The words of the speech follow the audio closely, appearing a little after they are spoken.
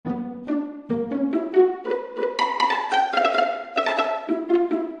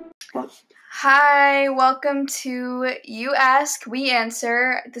Hi, welcome to You Ask, We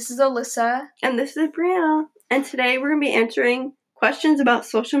Answer. This is Alyssa. And this is Brianna. And today we're going to be answering questions about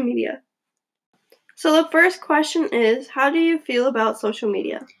social media. So the first question is, how do you feel about social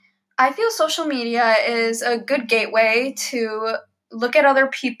media? I feel social media is a good gateway to look at other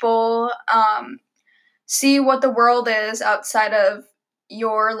people, see what the world is outside of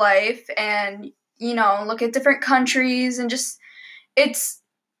your life, and, look at different countries and it's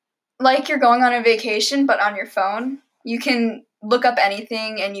like you're going on a vacation, but on your phone. You can look up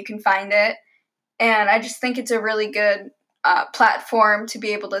anything and you can find it. And I just think it's a really good platform to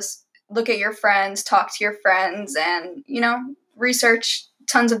be able to look at your friends, talk to your friends, and, research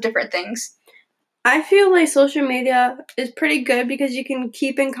tons of different things. I feel like social media is pretty good because you can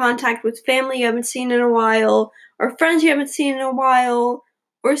keep in contact with family you haven't seen in a while, or friends you haven't seen in a while,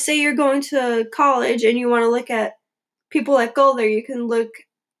 or say you're going to college and you want to look at people that go there, you can look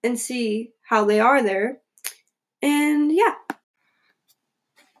and see how they are there. And yeah.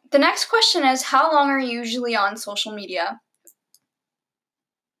 The next question is, how long are you usually on social media?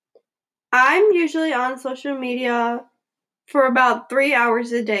 I'm usually on social media for about 3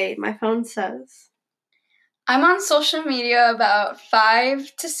 hours a day, my phone says. I'm on social media about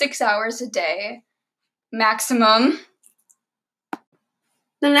 5 to 6 hours a day, maximum.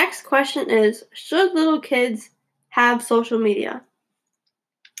 The next question is, should little kids have social media?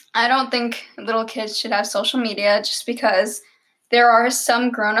 I don't think little kids should have social media just because there are some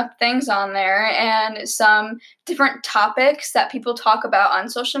grown up things on there and some different topics that people talk about on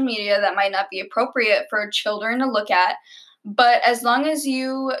social media that might not be appropriate for children to look at. But as long as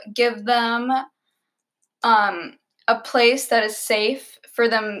you give them a place that is safe for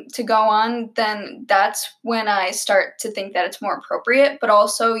them to go on, then that's when I start to think that it's more appropriate. But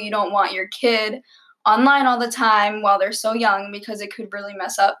also, you don't want your kid online all the time while they're so young because it could really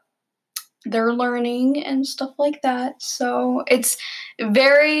mess up their learning and stuff like that. So it's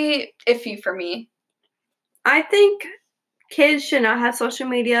very iffy for me. I think kids should not have social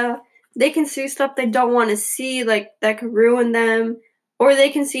media. They can see stuff they don't want to see, like that could ruin them, or they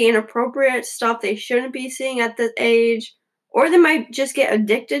can see inappropriate stuff they shouldn't be seeing at this age, or they might just get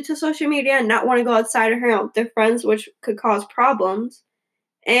addicted to social media and not want to go outside or hang out with their friends, which could cause problems.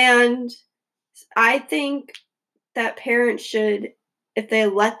 And I think that parents should, if they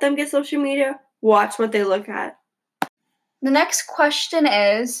let them get social media, watch what they look at. The next question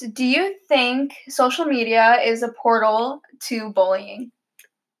is, do you think social media is a portal to bullying?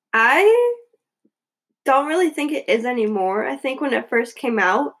 I don't really think it is anymore. I think when it first came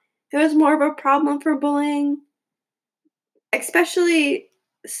out, it was more of a problem for bullying, especially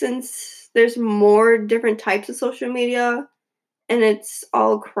since there's more different types of social media and it's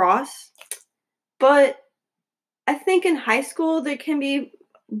all across. But I think in high school there can be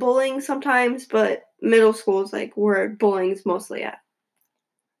bullying sometimes, but middle school is like where bullying's mostly at.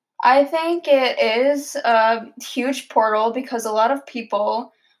 I think it is a huge portal because a lot of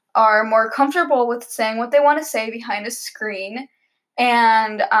people are more comfortable with saying what they want to say behind a screen.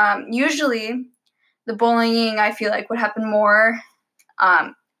 And usually, the bullying I feel like would happen more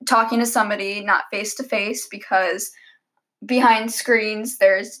talking to somebody, not face to face, because behind screens,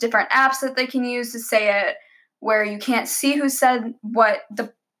 there's different apps that they can use to say it where you can't see who said what.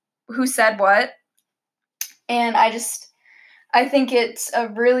 And I think it's a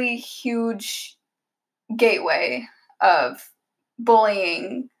really huge gateway of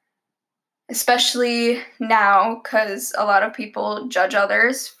bullying, especially now, because a lot of people judge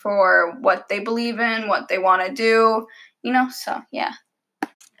others for what they believe in, what they want to do, so yeah.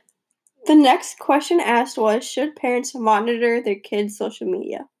 The next question asked was, should parents monitor their kids' social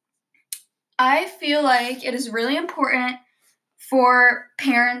media? I feel like it is really important for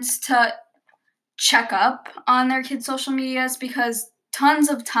parents to check up on their kids' social medias because tons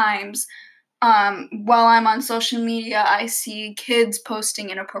of times while I'm on social media, I see kids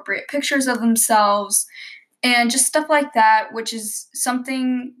posting inappropriate pictures of themselves and just stuff like that, which is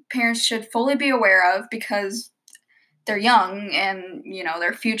something parents should fully be aware of because they're young and,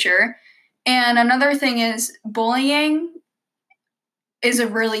 their future. And another thing is bullying is a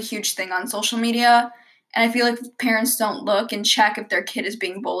really huge thing on social media. And I feel like if parents don't look and check if their kid is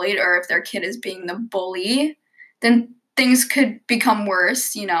being bullied or if their kid is being the bully, then things could become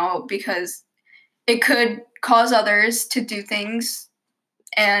worse, because it could cause others to do things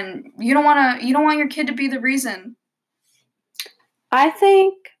and you don't want your kid to be the reason. I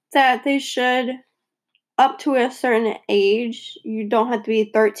think that they should, up to a certain age. You don't have to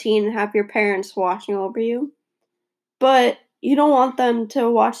be 13 and have your parents watching over you. But you don't want them to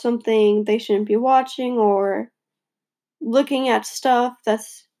watch something they shouldn't be watching or looking at stuff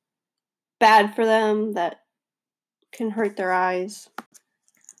that's bad for them, that can hurt their eyes.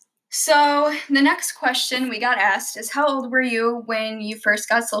 So the next question we got asked is, how old were you when you first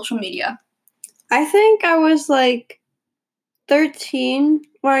got social media? I think I was like 13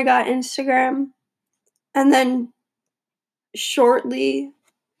 when I got Instagram, and then shortly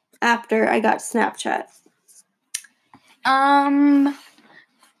after I got Snapchat. I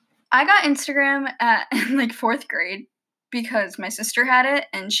got Instagram in like 4th grade because my sister had it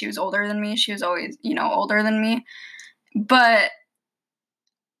and she was older than me. She was always, older than me. But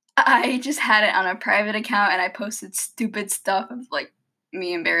I just had it on a private account and I posted stupid stuff of like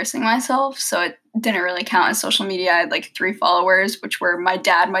me embarrassing myself. So it didn't really count as social media. I had like 3 followers, which were my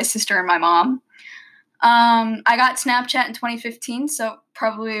dad, my sister, and my mom. I got Snapchat in 2015, so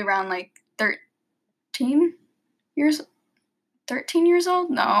probably around like 13 years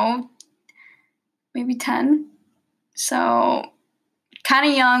old? No, maybe 10. So kind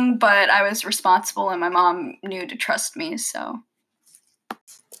of young, but I was responsible and my mom knew to trust me, so.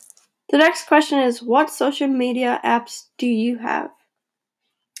 The next question is, what social media apps do you have?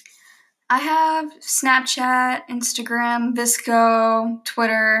 I have Snapchat, Instagram, Visco,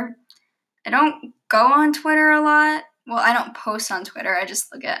 Twitter. I don't go on Twitter a lot. Well, I don't post on Twitter. I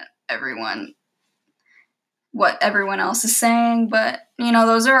just look at what everyone else is saying. But,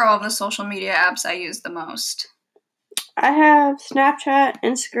 those are all the social media apps I use the most. I have Snapchat,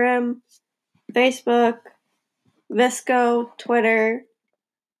 Instagram, Facebook, Visco, Twitter,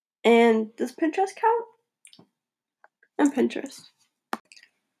 and does Pinterest count? And Pinterest.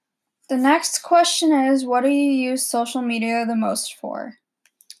 The next question is, what do you use social media the most for?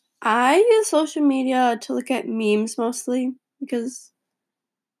 I use social media to look at memes mostly because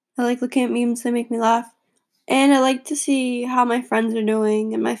I like looking at memes, they make me laugh. And I like to see how my friends are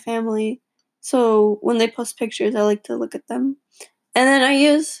doing and my family. So when they post pictures, I like to look at them. And then I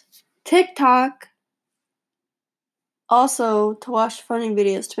use TikTok also to watch funny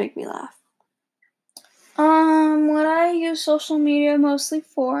videos to make me laugh. What I use social media mostly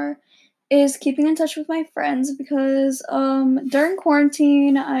for is keeping in touch with my friends because during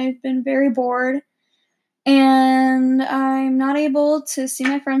quarantine I've been very bored and I'm not able to see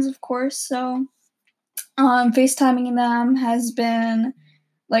my friends, of course, so FaceTiming them has been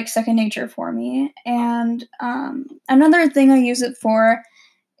like second nature for me. And another thing I use it for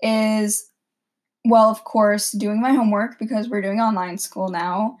is, well, of course, doing my homework because we're doing online school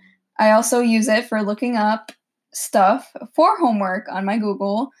now. I also use it for looking up stuff for homework on my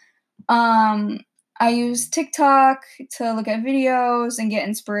Google. I use TikTok to look at videos and get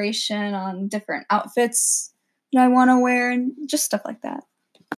inspiration on different outfits that I want to wear and just stuff like that.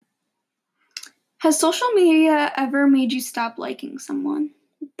 Has social media ever made you stop liking someone?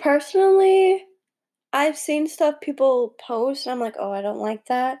 Personally, I've seen stuff people post, and I'm like, oh, I don't like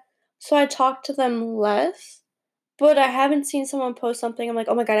that. So I talk to them less. But I haven't seen someone post something, I'm like,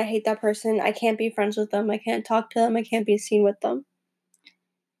 oh my god, I hate that person. I can't be friends with them. I can't talk to them. I can't be seen with them.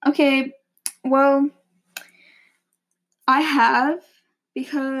 Okay, well, I have,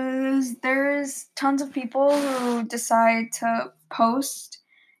 because there's tons of people who decide to post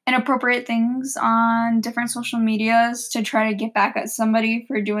inappropriate things on different social medias to try to get back at somebody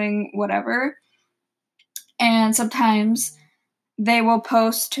for doing whatever. And sometimes they will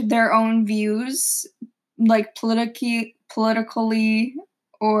post their own views, like politically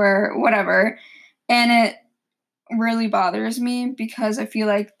or whatever. And it really bothers me because I feel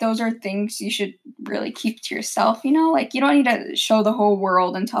like those are things you should really keep to yourself, Like, you don't need to show the whole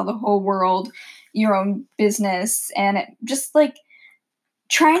world and tell the whole world your own business. And it just, like,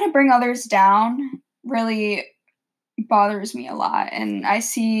 trying to bring others down really bothers me a lot. And I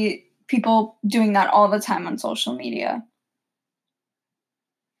see people doing that all the time on social media.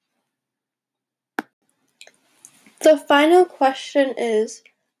 The final question is,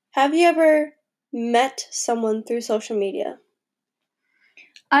 have you ever met someone through social media?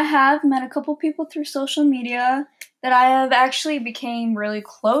 I have met a couple people through social media that I have actually became really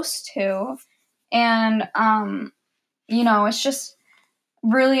close to. And, it's just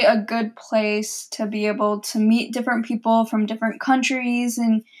really a good place to be able to meet different people from different countries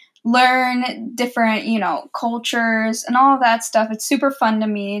and learn different, cultures and all of that stuff. It's super fun to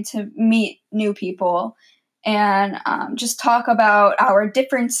me to meet new people and just talk about our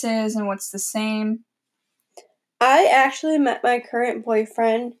differences and what's the same. I actually met my current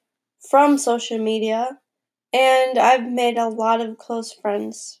boyfriend from social media, and I've made a lot of close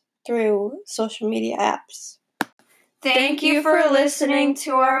friends through social media apps. Thank you for listening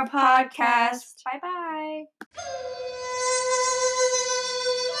to our podcast. Bye-bye.